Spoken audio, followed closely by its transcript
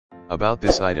About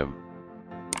this item.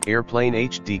 Airplane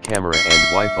HD camera and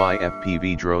Wi-Fi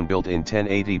FPV drone built-in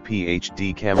 1080p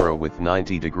HD camera with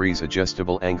 90 degrees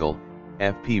adjustable angle,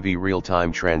 FPV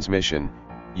real-time transmission.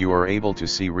 You are able to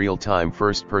see real-time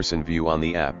first-person view on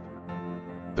the app.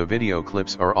 The video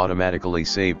clips are automatically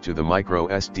saved to the micro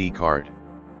SD card.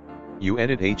 You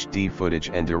edit HD footage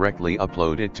and directly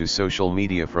upload it to social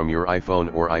media from your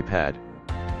iPhone or iPad.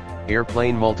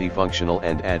 Airplane multifunctional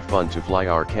and add fun to fly.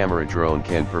 Our camera drone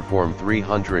can perform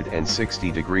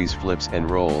 360 degrees flips and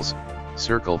rolls.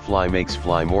 Circle fly makes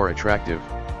fly more attractive.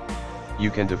 You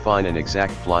can define an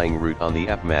exact flying route on the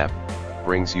app. Map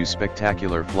brings you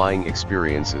spectacular flying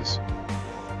experiences.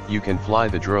 You can fly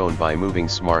the drone by moving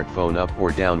smartphone up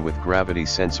or down with gravity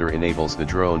sensor enables the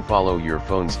drone follow your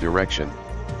phone's direction.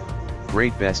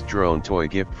 Great best drone toy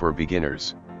gift for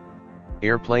beginners.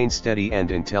 Airplane steady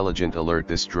and intelligent alert.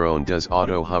 This drone does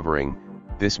auto hovering,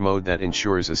 this mode that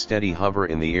ensures a steady hover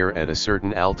in the air at a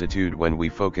certain altitude when we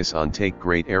focus on take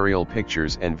great aerial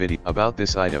pictures and video. About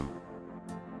this item.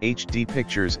 HD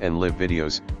pictures and live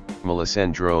videos.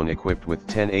 Millicent drone equipped with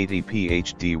 1080p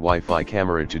HD Wi-Fi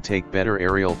camera to take better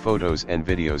aerial photos and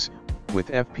videos.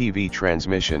 With FPV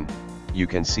transmission, you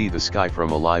can see the sky from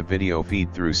a live video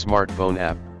feed through smartphone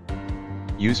app.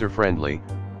 User-friendly.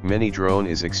 Mini drone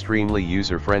is extremely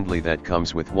user-friendly that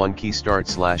comes with one key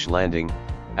start/landing,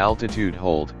 altitude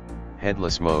hold,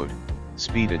 headless mode,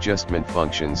 speed adjustment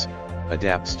functions,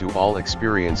 adapts to all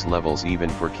experience levels even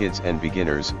for kids and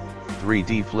beginners.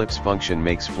 3D flips function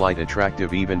makes flight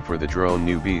attractive even for the drone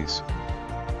newbies.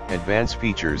 Advanced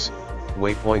features.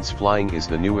 Waypoints flying is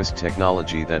the newest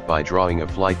technology that by drawing a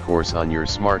flight course on your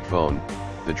smartphone,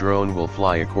 the drone will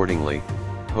fly accordingly.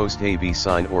 Post a V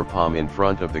sign or palm in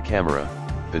front of the camera.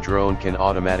 The drone can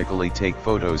automatically take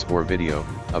photos or video.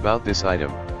 About this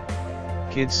item.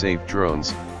 Kid-safe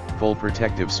drones, full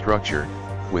protective structure,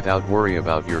 without worry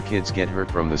about your kids get hurt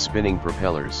from the spinning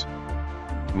propellers.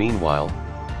 Meanwhile,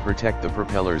 protect the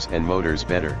propellers and motors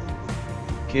better.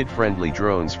 Kid-friendly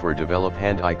drones for develop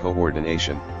hand-eye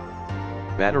coordination.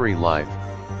 Battery life,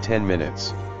 10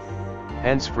 minutes.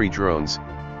 Hands-free drones,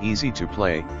 easy to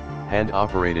play,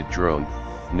 hand-operated drone,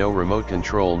 no remote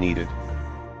control needed.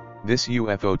 This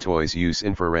UFO toys use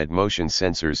infrared motion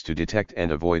sensors to detect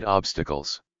and avoid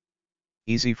obstacles.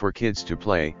 Easy for kids to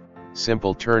play,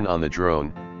 simple turn on the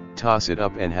drone, toss it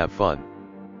up and have fun.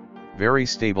 Very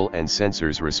stable and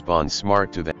sensors respond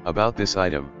smart to them. About this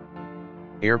item.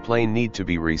 Airplane need to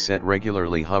be reset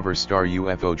regularly. Hover star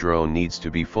UFO drone needs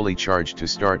to be fully charged to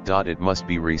start. It must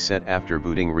be reset after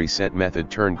booting. Reset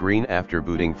method turn green after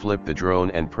booting. Flip the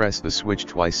drone and press the switch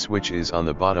twice. Switch is on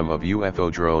the bottom of UFO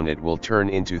drone. It will turn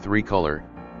into 3 color,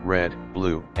 red,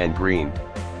 blue, and green,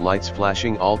 lights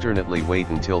flashing alternately. Wait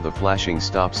until the flashing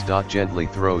stops. Gently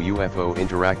throw UFO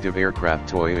interactive aircraft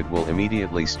toy. It will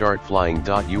immediately start flying.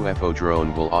 UFO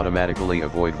drone will automatically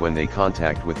avoid when they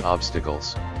contact with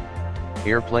obstacles.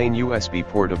 Airplane USB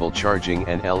portable charging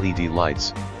and LED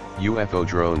lights. UFO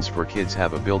drones for kids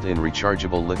have a built-in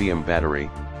rechargeable lithium battery,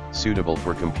 suitable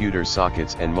for computer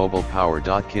sockets and mobile power.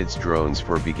 Kids drones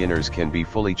for beginners can be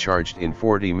fully charged in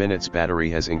 40 minutes. Battery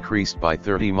has increased by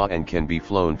 30 mAh and can be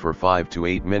flown for 5 to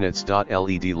 8 minutes.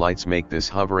 LED lights make this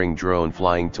hovering drone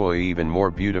flying toy even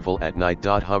more beautiful at night.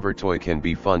 Hover toy can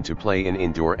be fun to play in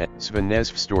indoor.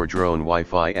 Svanezv store drone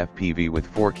Wi-Fi FPV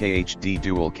with 4K HD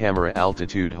dual camera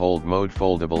altitude hold mode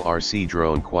foldable RC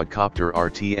drone quadcopter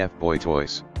RTF boy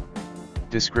toys.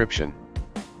 Description.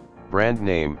 Brand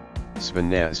name,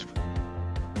 Svanezv.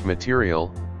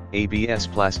 Material, ABS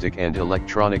plastic and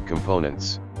electronic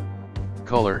components.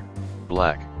 Color,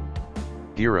 black.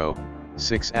 Gyro,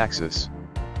 6-axis.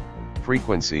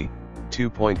 Frequency,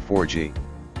 2.4 G.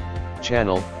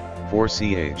 Channel,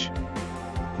 4ch.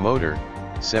 Motor,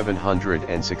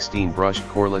 716 brushed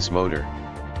coreless motor.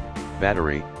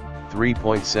 Battery,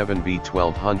 3.7V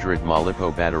 1200 mAh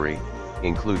LiPo battery,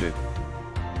 included.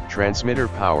 Transmitter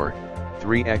power,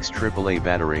 3x AAA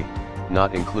battery,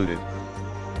 not included.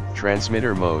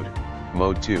 Transmitter mode,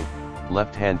 mode 2,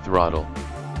 left-hand throttle.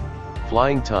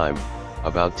 Flying time,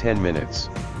 about 10 minutes.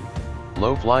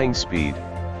 Low flying speed,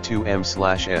 2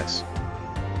 m/s.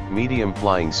 Medium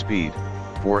flying speed,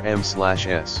 4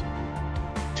 m/s.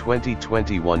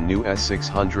 2021 new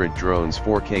S600 drones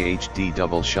 4K HD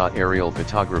double shot aerial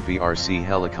photography RC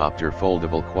helicopter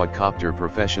foldable quadcopter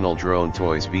professional drone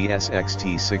toys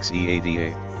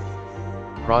VSXT6E88.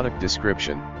 Product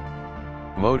description.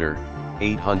 Motor,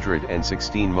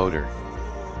 816 motor.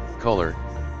 Color,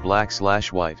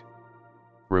 black/white.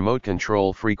 Remote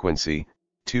control frequency,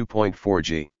 2.4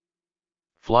 G.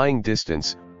 Flying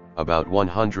distance, about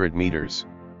 100 meters.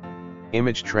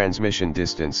 Image transmission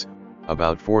distance,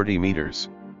 about 40 meters.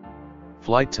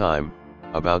 Flight time,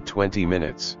 about 20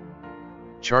 minutes.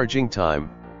 Charging time,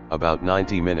 about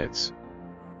 90 minutes.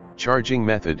 Charging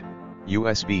method,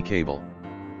 USB cable.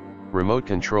 Remote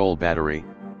control battery,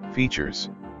 features.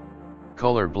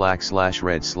 Color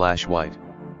black/red/white.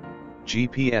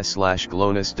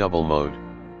 GPS/GLONASS double mode.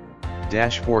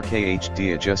 -4K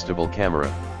HD adjustable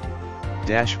camera.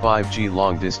 -5G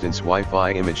long distance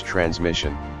Wi-Fi image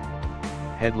transmission.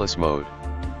 Headless mode.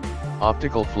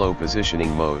 Optical flow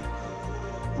positioning mode.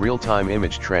 Real-time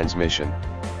image transmission.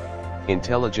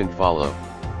 Intelligent follow.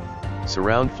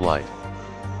 Surround flight.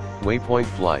 Waypoint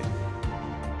flight.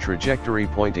 Trajectory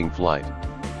pointing flight.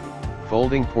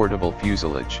 Folding portable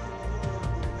fuselage.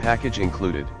 Package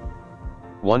included: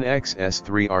 1X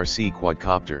S3RC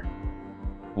quadcopter,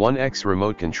 1X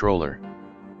remote controller,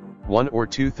 1 or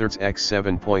 2/3 X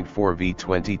 7.4 V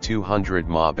 2200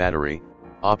 mAh battery,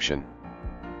 option,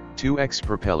 2X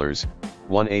propellers,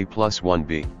 1A plus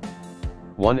 1B,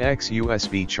 1X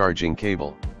USB charging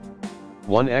cable,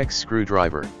 1X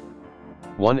screwdriver,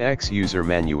 1X user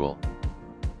manual.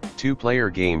 2-player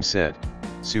game set.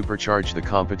 Supercharge the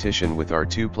competition with our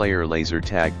 2-player laser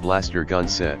tag blaster gun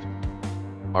set.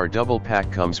 Our double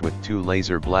pack comes with 2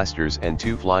 laser blasters and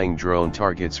 2 flying drone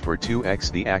targets for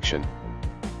 2x the action.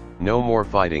 No more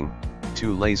fighting.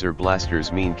 2 laser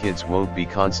blasters mean kids won't be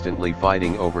constantly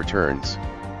fighting over turns.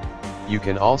 You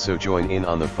can also join in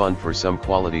on the fun for some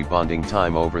quality bonding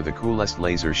time over the coolest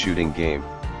laser shooting game.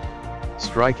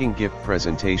 Striking gift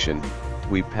presentation.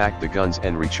 We've packed the guns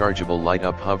and rechargeable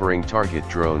light-up hovering target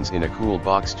drones in a cool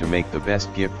box to make the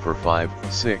best gift for 5,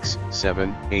 6,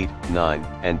 7, 8, 9,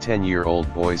 and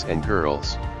 10-year-old boys and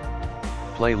girls.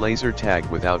 Play laser tag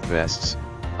without vests,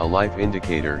 a life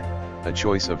indicator, a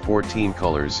choice of 14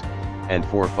 colors, and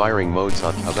 4 firing modes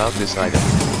on. About this item.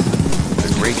 A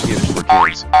great gift for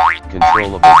kids,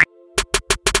 controllable.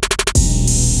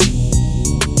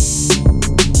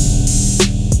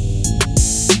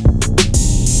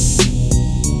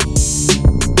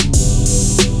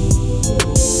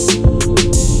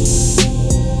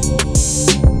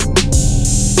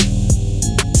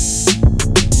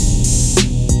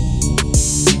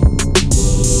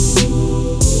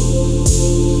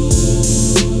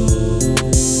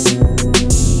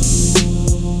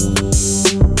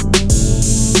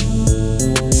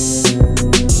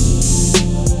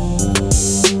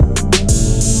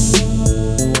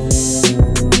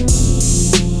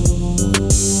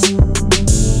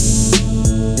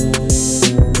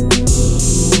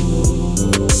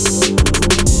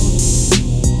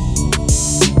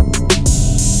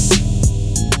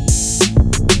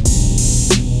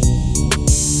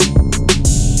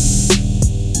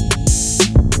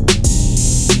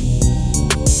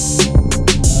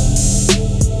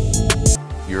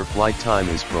 Flight time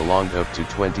is prolonged up to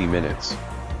 20 minutes.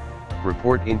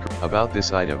 Report about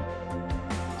this item.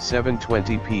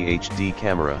 720p HD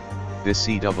camera. This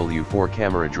CW4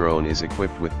 camera drone is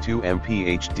equipped with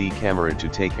 2MP HD camera to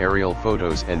take aerial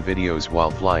photos and videos while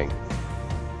flying.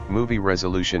 Movie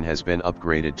resolution has been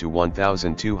upgraded to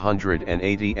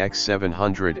 1280 x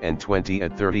 720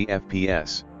 at 30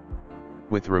 fps.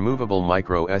 With removable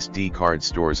micro SD card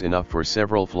stores enough for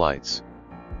several flights.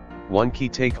 1 key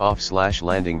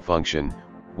takeoff/landing function,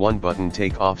 1 button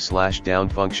takeoff/down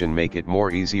function make it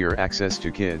more easier access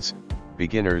to kids,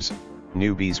 beginners,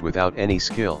 newbies without any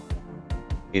skill.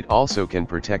 It also can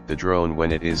protect the drone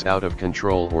when it is out of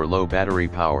control or low battery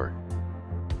power.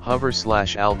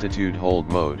 Hover/altitude hold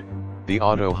mode. The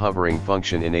auto hovering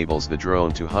function enables the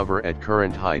drone to hover at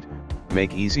current height,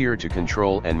 make easier to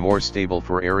control and more stable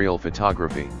for aerial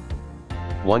photography.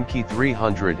 1 key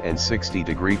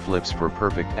 360-degree flips for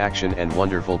perfect action and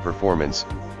wonderful performance,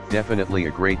 definitely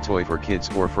a great toy for kids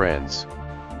or friends.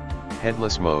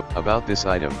 Headless mode. About this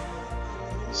item.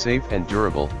 Safe and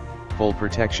durable, full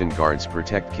protection guards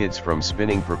protect kids from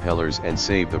spinning propellers and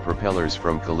save the propellers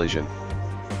from collision.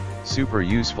 Super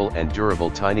useful and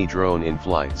durable tiny drone in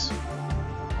flights.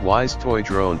 Wise toy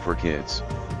drone for kids.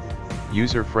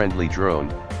 User-friendly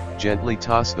drone. Gently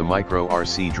toss the micro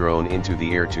RC drone into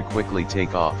the air to quickly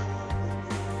take off.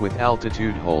 With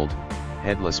altitude hold,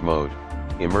 headless mode,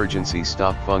 emergency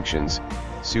stop functions,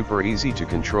 super easy to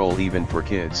control even for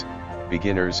kids,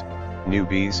 beginners,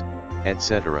 newbies,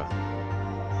 etc.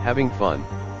 Having fun,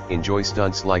 enjoy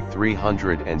stunts like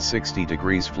 360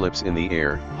 degrees flips in the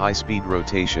air, high-speed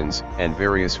rotations, and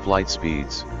various flight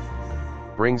speeds.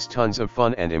 Brings tons of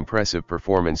fun and impressive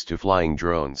performance to flying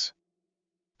drones.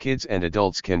 Kids and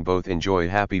adults can both enjoy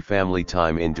happy family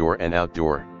time indoor and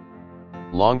outdoor.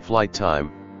 Long flight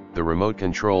time. The remote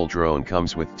control drone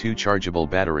comes with 2 chargeable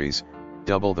batteries,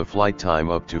 double the flight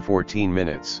time up to 14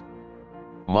 minutes.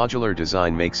 Modular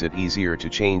design makes it easier to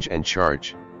change and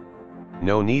charge.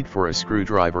 No need for a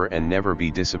screwdriver and never be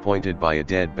disappointed by a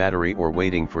dead battery or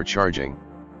waiting for charging.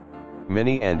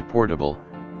 Mini and portable,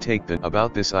 take the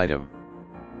about this item.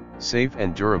 Safe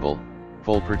and durable,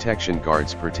 full protection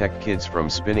guards protect kids from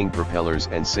spinning propellers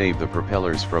and save the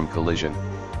propellers from collision.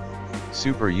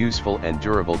 Super useful and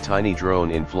durable tiny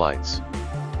drone in flights.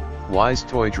 Wise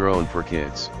toy drone for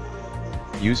kids.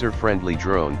 User-friendly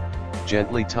drone,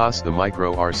 gently toss the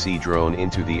micro RC drone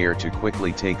into the air to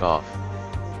quickly take off.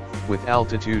 With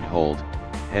altitude hold,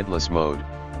 headless mode,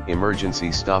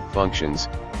 emergency stop functions,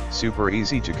 super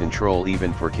easy to control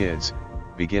even for kids,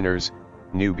 beginners,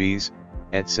 newbies,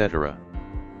 etc.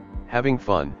 Having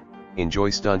fun, enjoy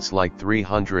stunts like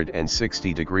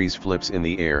 360 degrees flips in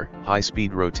the air,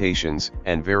 high-speed rotations,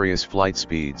 and various flight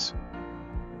speeds.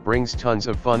 Brings tons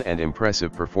of fun and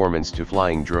impressive performance to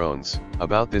flying drones.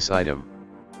 About this item.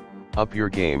 Up your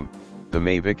game, the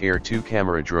Mavic Air 2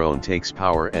 camera drone takes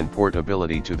power and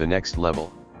portability to the next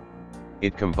level.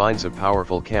 It combines a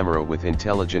powerful camera with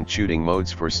intelligent shooting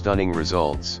modes for stunning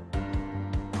results.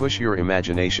 Push your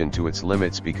imagination to its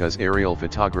limits because aerial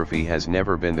photography has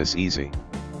never been this easy.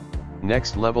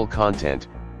 Next level content,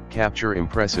 capture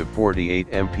impressive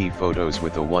 48MP photos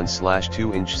with a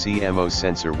 1/2-inch CMOS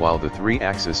sensor while the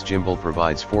 3-axis gimbal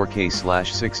provides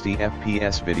 4K/60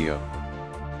 FPS video.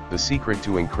 The secret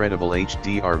to incredible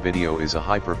HDR video is a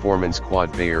high-performance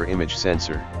quad-Bayer image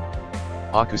sensor.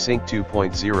 AcuSync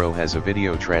 2.0 has a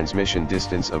video transmission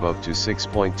distance of up to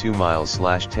 6.2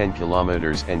 miles/10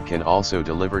 kilometers and can also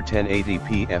deliver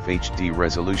 1080p FHD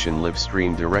resolution live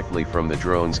stream directly from the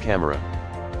drone's camera.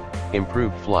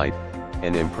 Improved flight,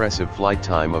 an impressive flight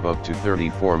time of up to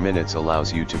 34 minutes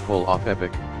allows you to pull off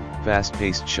epic,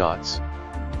 fast-paced shots.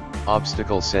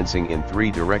 Obstacle sensing in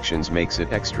 3 directions makes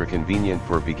it extra convenient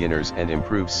for beginners and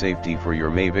improves safety for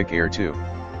your Mavic Air 2.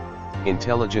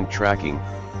 Intelligent tracking,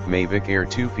 Mavic Air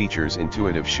 2 features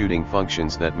intuitive shooting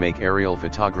functions that make aerial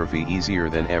photography easier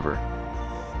than ever.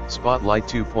 Spotlight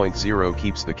 2.0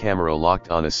 keeps the camera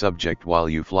locked on a subject while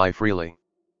you fly freely.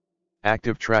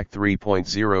 Active Track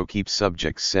 3.0 keeps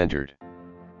subjects centered.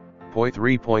 POI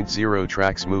 3.0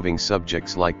 tracks moving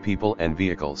subjects like people and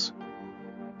vehicles.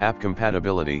 App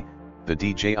compatibility, the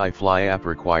DJI Fly app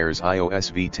requires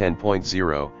iOS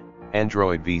v10.0,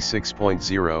 Android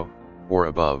v6.0, or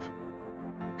above.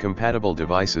 Compatible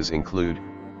devices include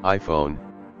iPhone,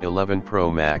 11 Pro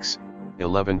Max,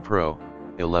 11 Pro,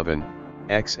 11,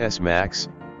 XS Max,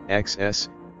 XS,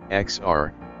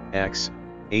 XR, X,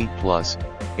 8 Plus,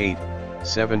 8,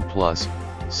 7 Plus,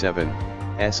 7,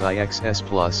 SIXS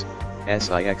Plus,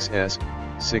 SIXS,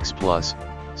 6 Plus,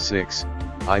 6,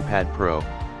 iPad Pro,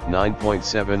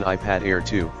 9.7 iPad Air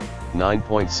 2,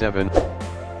 9.7.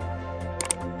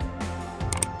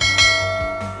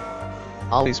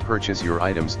 Always purchase your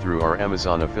items through our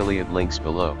Amazon affiliate links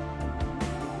below.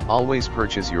 Always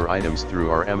purchase your items through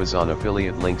our Amazon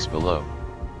affiliate links below.